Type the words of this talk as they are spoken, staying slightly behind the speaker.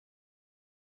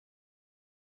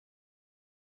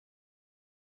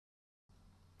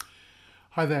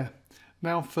Hi there.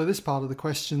 Now for this part of the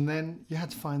question then, you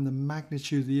had to find the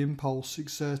magnitude of the impulse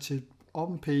exerted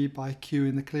on P by Q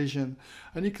in the collision.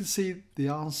 And you can see the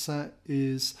answer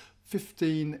is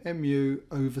 15 mu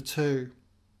over 2.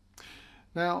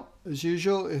 Now, as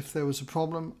usual, if there was a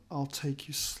problem, I'll take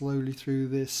you slowly through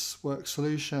this work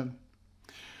solution.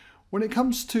 When it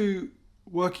comes to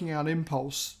working out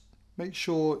impulse, make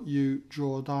sure you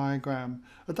draw a diagram.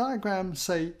 A diagram,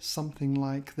 say, something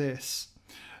like this.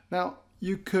 Now,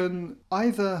 you can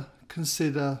either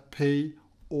consider P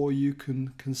or you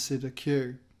can consider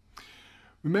Q.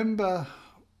 Remember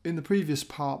in the previous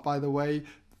part, by the way,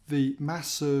 the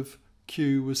mass of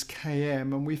Q was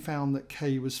km and we found that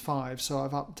K was 5, so I've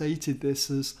updated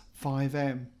this as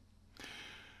 5m.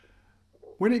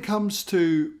 When it comes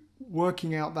to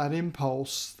working out that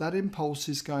impulse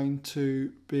is going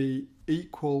to be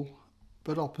equal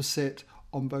but opposite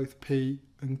on both P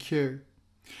and Q.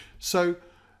 So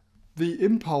the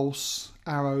impulse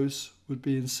arrows would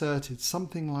be inserted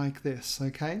something like this,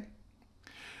 okay?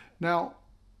 Now,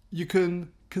 you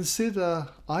can consider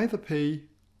either P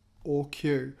or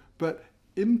Q, but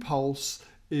impulse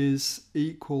is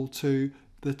equal to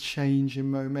the change in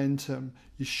momentum.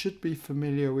 You should be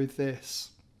familiar with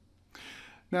this.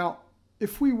 Now,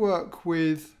 if we work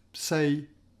with, say,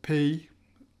 P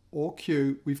or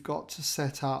Q, we've got to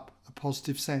set up a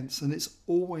positive sense, and it's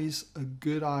always a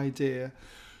good idea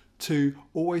to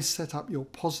always set up your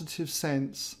positive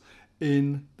sense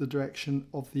in the direction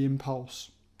of the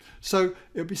impulse. So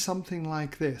it'll be something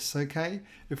like this, okay?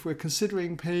 If we're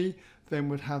considering P, then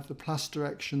we'd have the plus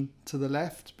direction to the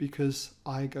left because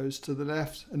I goes to the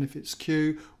left, and if it's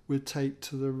Q, we'd take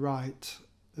to the right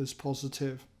as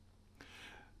positive.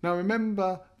 Now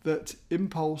remember that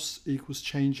impulse equals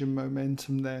change in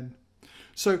momentum then.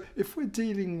 So if we're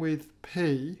dealing with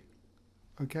P,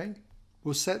 okay,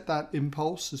 we'll set that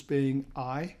impulse as being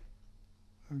I,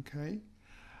 okay,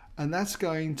 and that's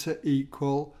going to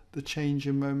equal the change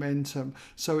in momentum.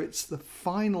 So it's the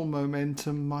final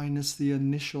momentum minus the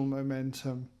initial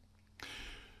momentum.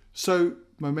 So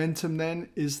momentum then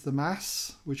is the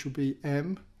mass, which will be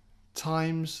m,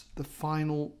 times the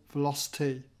final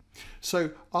velocity.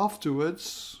 So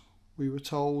afterwards, we were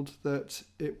told that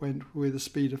it went with a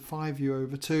speed of 5u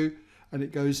over 2, and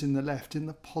it goes in the left in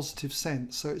the positive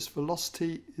sense. So its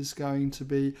velocity is going to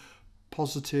be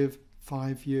positive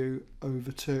 5u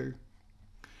over 2.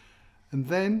 And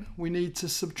then we need to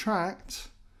subtract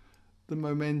the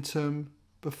momentum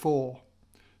before.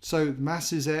 So the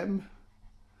mass is m,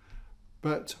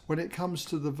 but when it comes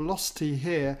to the velocity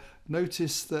here,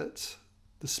 notice that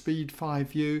the speed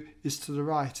 5u is to the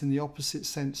right in the opposite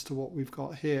sense to what we've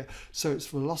got here. So its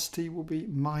velocity will be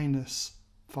minus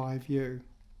 5u.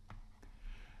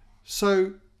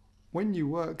 So when you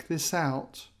work this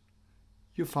out,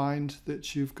 you find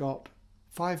that you've got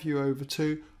 5u over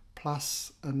 2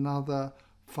 plus another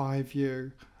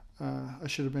 5u. I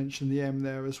should have mentioned the m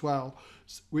there as well,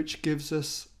 which gives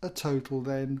us a total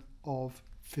then of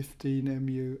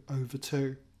 15mu over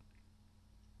 2.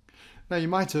 Now you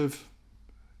might have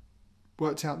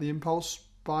worked out the impulse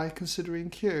by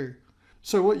considering Q.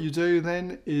 So what you do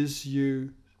then is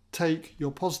you take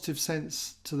your positive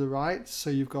sense to the right, so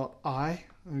you've got I,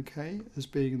 okay, as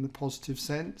being in the positive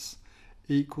sense,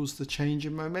 equals the change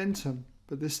in momentum.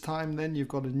 But this time then you've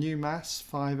got a new mass,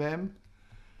 5m,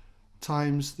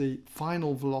 times the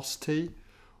final velocity.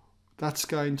 That's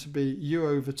going to be u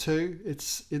over 2.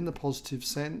 It's in the positive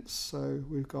sense, so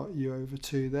we've got u over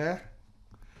 2 there.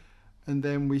 And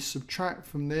then we subtract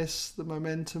from this the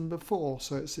momentum before,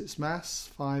 so it's its mass,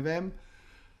 5m,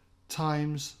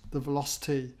 times the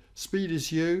velocity. Speed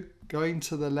is u, going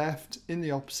to the left in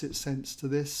the opposite sense to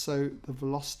this, so the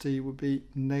velocity would be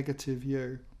negative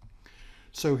u.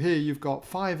 So here you've got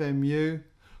 5mu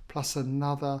plus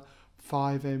another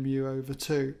 5mu over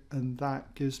 2, and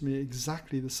that gives me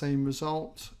exactly the same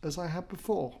result as I had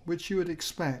before, which you would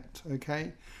expect,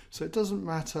 okay? So it doesn't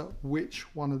matter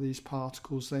which one of these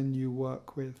particles then you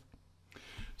work with.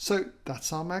 So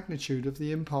that's our magnitude of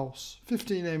the impulse,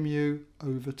 15mu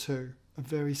over 2, a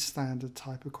very standard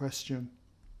type of question.